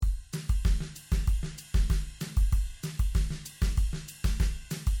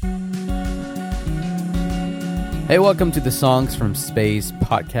Hey, welcome to the Songs from Space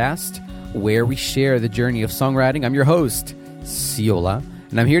podcast, where we share the journey of songwriting. I'm your host, Siola,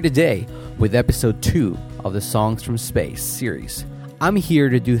 and I'm here today with episode 2 of the Songs from Space series. I'm here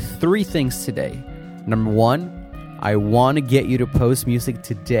to do 3 things today. Number 1, I want to get you to post music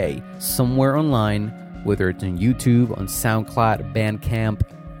today somewhere online, whether it's on YouTube, on SoundCloud, Bandcamp,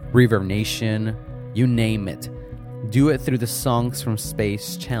 Reverb Nation, you name it. Do it through the Songs from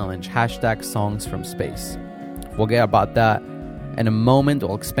Space challenge, hashtag Songs from Space. We'll get about that in a moment.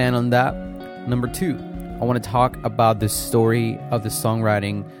 We'll expand on that. Number 2, I want to talk about the story of the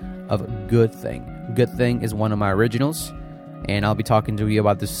songwriting of Good Thing. Good Thing is one of my originals, and I'll be talking to you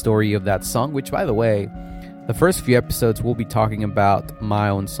about the story of that song, which, by the way, the first few episodes we'll be talking about my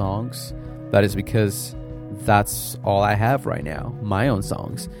own songs. That is because that's all I have right now, my own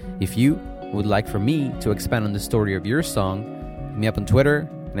songs. If you would like for me to expand on the story of your song, hit me up on Twitter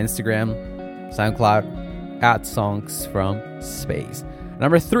and Instagram, SoundCloud, at Songs from Space.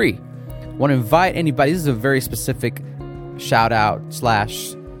 Number 3, I want to invite anybody. This is a very specific shout out /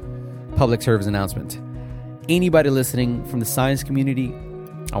 public service announcement. Anybody listening from the science community,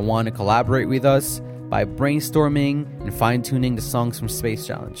 I want to collaborate with us by brainstorming and fine-tuning the Songs from Space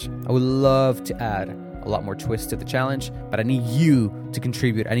challenge. I would love to add a lot more twists to the challenge, but I need you to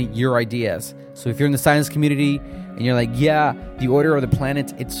contribute. I need your ideas. So if you're in the science community and you're like, yeah, the order of the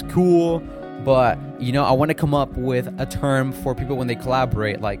planets, it's cool, but, I want to come up with a term for people when they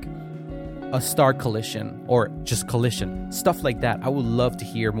collaborate, like a star collision or just collision, stuff like that. I would love to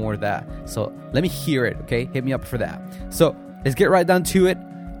hear more of that. So let me hear it, okay? Hit me up for that. So let's get right down to it.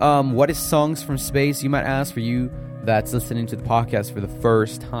 What is Songs from Space? You might ask, for you that's listening to the podcast for the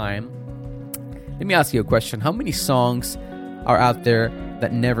first time. Let me ask you a question. How many songs are out there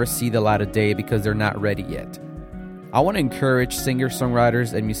that never see the light of day because they're not ready yet? I want to encourage singers,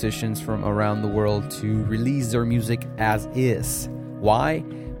 songwriters, and musicians from around the world to release their music as is. Why?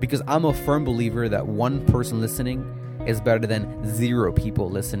 Because I'm a firm believer that one person listening is better than 0 people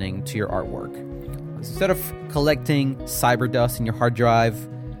listening to your artwork. Instead of collecting cyber dust in your hard drive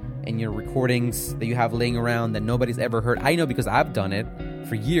and your recordings that you have laying around that nobody's ever heard, I know because I've done it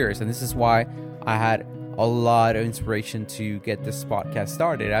for years, and this is why I had a lot of inspiration to get this podcast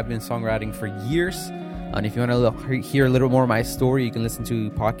started. I've been songwriting for years. And if you want to hear a little more of my story, you can listen to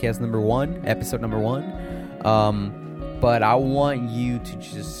podcast number 1, episode number 1. But I want you to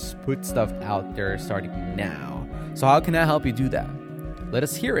just put stuff out there starting now. So how can I help you do that? Let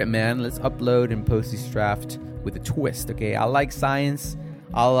us hear it, man. Let's upload and post this draft with a twist, okay? I like science.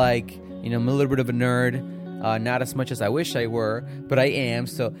 I like, I'm a little bit of a nerd. Not as much as I wish I were, but I am.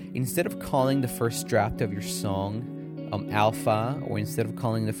 So instead of calling the first draft of your song alpha, or instead of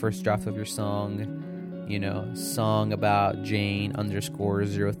calling the first draft of your song, song about Jane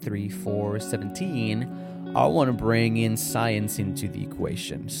 _03417, I want to bring in science into the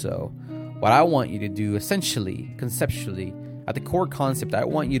equation. So what I want you to do, essentially, conceptually, at the core concept, I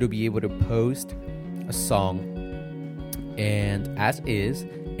want you to be able to post a song and as is,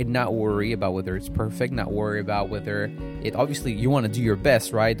 and not worry about whether it's perfect, not worry about whether it, obviously you want to do your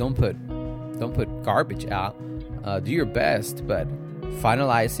best, right? Don't put garbage out. Do your best, but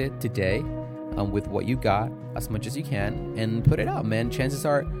finalize it today with what you got as much as you can and put it out, man. Chances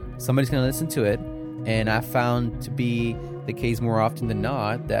are somebody's going to listen to it, and I found to be the case more often than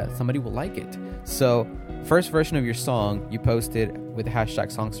not that somebody will like it. So first version of your song, you posted with the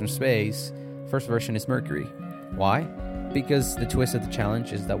hashtag Songs from Space. First version is Mercury. Why? Because the twist of the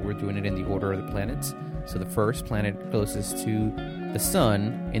challenge is that we're doing it in the order of the planets. So the first planet closest to the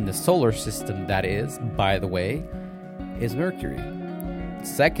sun in the solar system, that is, by the way, is Mercury.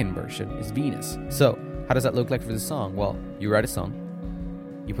 Second version is Venus. So how does that look like for the song? Well, you write a song,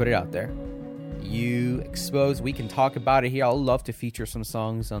 you put it out there, you expose. We can talk about it here. I'll love to feature some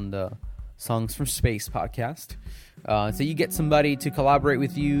songs on the Songs from Space podcast. So you get somebody to collaborate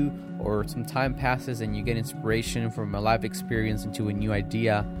with you, or some time passes and you get inspiration from a life experience into a new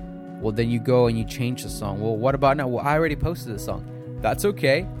idea. Well, then you go and you change the song. Well, what about now? Well, I already posted the song. That's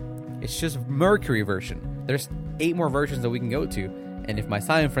okay. It's just Mercury version. There's 8 more versions that we can go to. And if my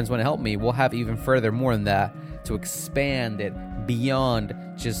science friends want to help me, we'll have even further more than that to expand it beyond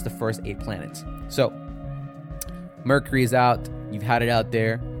just the first 8 planets. So Mercury is out. You've had it out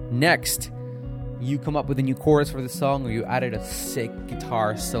there. Next, you come up with a new chorus for the song, or you added a sick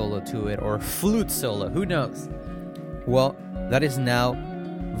guitar solo to it, or a flute solo. Who knows? Well, that is now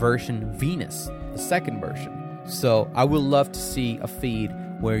version Venus, the second version. So I would love to see a feed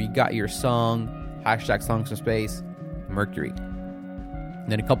where you got your song, hashtag Songs from Space, Mercury.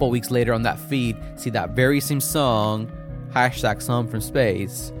 And then a couple of weeks later on that feed, see that very same song, hashtag Song from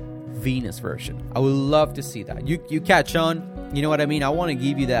Space Venus version. I would love to see that. You catch on? You know what I mean? I want to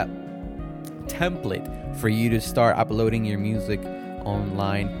give you that template for you to start uploading your music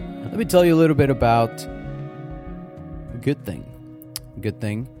online. Let me tell you a little bit about Good Thing. Good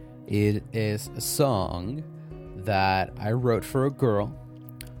Thing. It is a song that I wrote for a girl.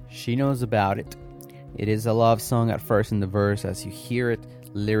 She knows about it. It is a love song at first in the verse. As you hear it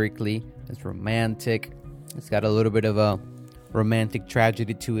lyrically, it's romantic. It's got a little bit of a romantic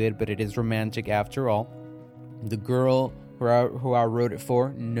tragedy to it, but it is romantic after all. The girl who I wrote it for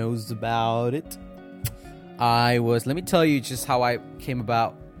knows about it. Let me tell you just how I came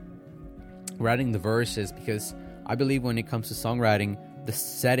about writing the verses, because I believe when it comes to songwriting, the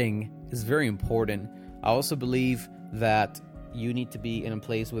setting is very important. I also believe that you need to be in a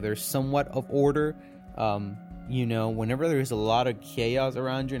place where there's somewhat of order. Whenever there's a lot of chaos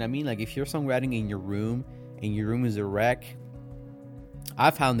around you, and I mean, like, if you're songwriting in your room and your room is a wreck,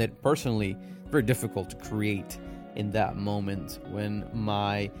 I found it personally very difficult to create in that moment when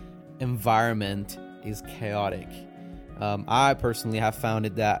my environment is chaotic. I personally have found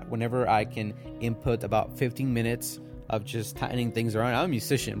it that whenever I can input about 15 minutes of just tightening things around, I'm a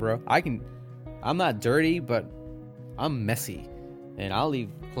musician, bro. I'm not dirty, but I'm messy, and I'll leave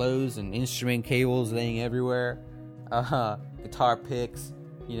clothes and instrument cables laying everywhere, guitar picks,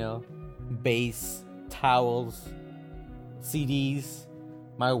 bass, towels, CDs,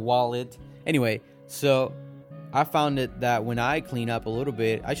 my wallet. Anyway, so I found it that when I clean up a little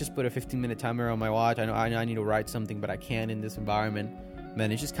bit, I just put a 15-minute timer on my watch. I know I need to write something, but I can't in this environment.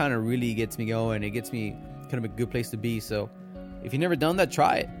 Man, it just kind of really gets me going. It gets me kind of a good place to be. So if you've never done that,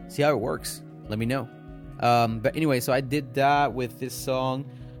 try it. See how it works. Let me know. But anyway, so I did that with this song.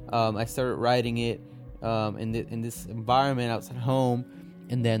 I started writing it in this environment outside home.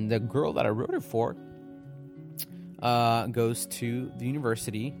 And then the girl that I wrote it for goes to the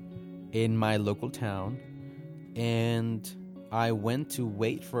university in my local town. And I went to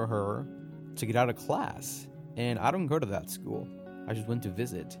wait for her to get out of class. And I don't go to that school. I just went to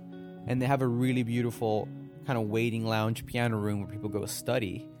visit. And they have a really beautiful kind of waiting lounge piano room where people go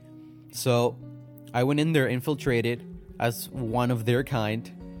study. So I went in there infiltrated as one of their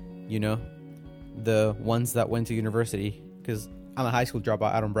kind, the ones that went to university. Because I'm a high school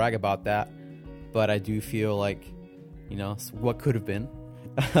dropout. I don't brag about that. But I do feel like, what could have been.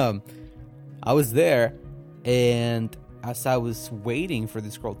 I was there. And as I was waiting for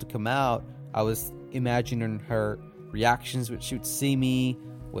this girl to come out, I was imagining her reactions when she would see me,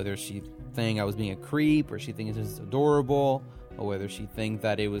 whether she think I was being a creep, or she thinks it was adorable, or whether she think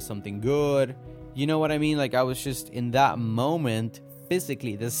that it was something good. You know what I mean? Like, I was just in that moment,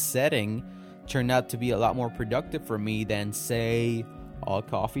 physically, this setting turned out to be a lot more productive for me than, say, a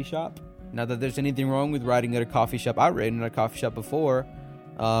coffee shop. Not that there's anything wrong with writing at a coffee shop. I've written at a coffee shop before.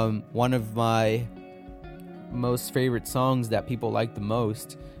 One of my most favorite songs that people like the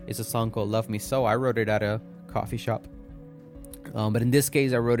most is a song called Love Me So. I wrote it at a coffee shop. But in this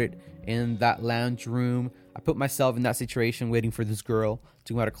case, I wrote it in that lounge room. I put myself in that situation waiting for this girl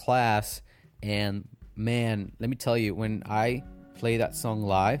to go out of class. And man, let me tell you, when I play that song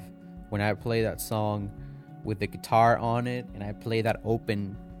live, when I play that song with the guitar on it, and I play that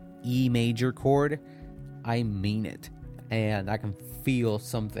open E major chord, I mean it. And I can feel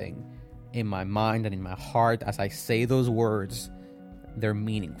something in my mind and in my heart as I say those words. They're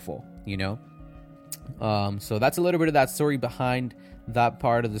meaningful, So that's a little bit of that story behind that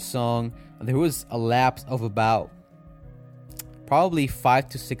part of the song. There was a lapse of about probably 5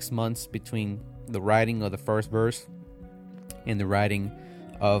 to 6 months between the writing of the first verse and the writing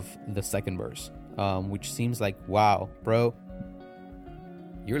of the second verse, which seems like, wow, bro,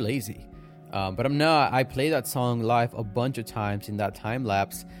 you're lazy. But I'm not. I played that song live a bunch of times in that time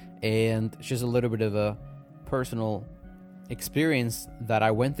lapse, and it's just a little bit of a personal experience that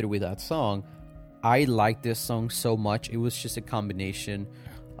I went through with that song. I liked this song so much. It was just a combination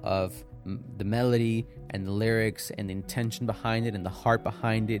of the melody and the lyrics and the intention behind it and the heart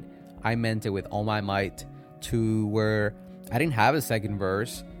behind it. I meant it with all my might, to where I didn't have a second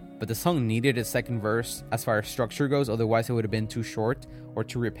verse, but the song needed a second verse as far as structure goes. Otherwise, it would have been too short or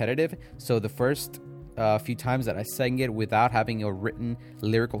too repetitive. So the first few times that I sang it without having a written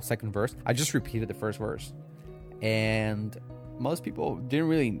lyrical second verse, I just repeated the first verse. And most people didn't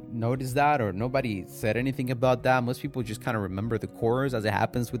really notice that, or nobody said anything about that. Most people just kind of remember the chorus, as it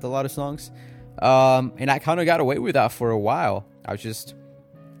happens with a lot of songs. And I kind of got away with that for a while. I just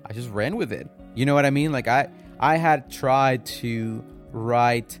ran with it. You know what I mean? Like, I had tried to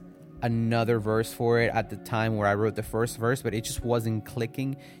write another verse for it at the time where I wrote the first verse, but it just wasn't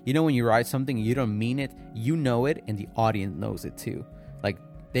clicking. You know, when you write something and you don't mean it, you know it, and the audience knows it too. Like,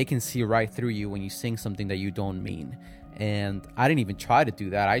 they can see right through you when you sing something that you don't mean. And I didn't even try to do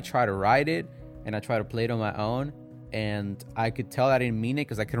that. I tried to write it, and I tried to play it on my own, and I could tell I didn't mean it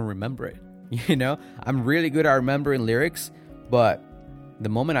because I couldn't remember it. You know, I'm really good at remembering lyrics, but the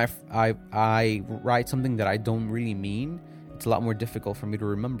moment I write something that I don't really mean, it's a lot more difficult for me to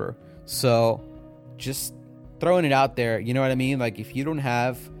remember. So just throwing it out there, you know what I mean? Like, if you don't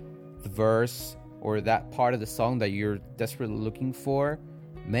have the verse or that part of the song that you're desperately looking for,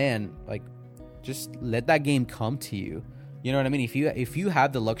 man, like, just let that game come to you. You know what I mean? If you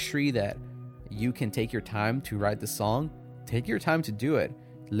have the luxury that you can take your time to write the song, take your time to do it.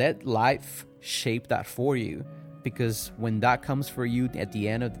 Let life shape that for you, because when that comes for you at the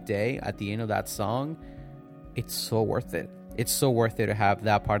end of the day, at the end of that song, it's so worth it. It's so worth it to have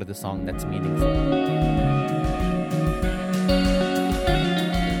that part of the song that's meaningful.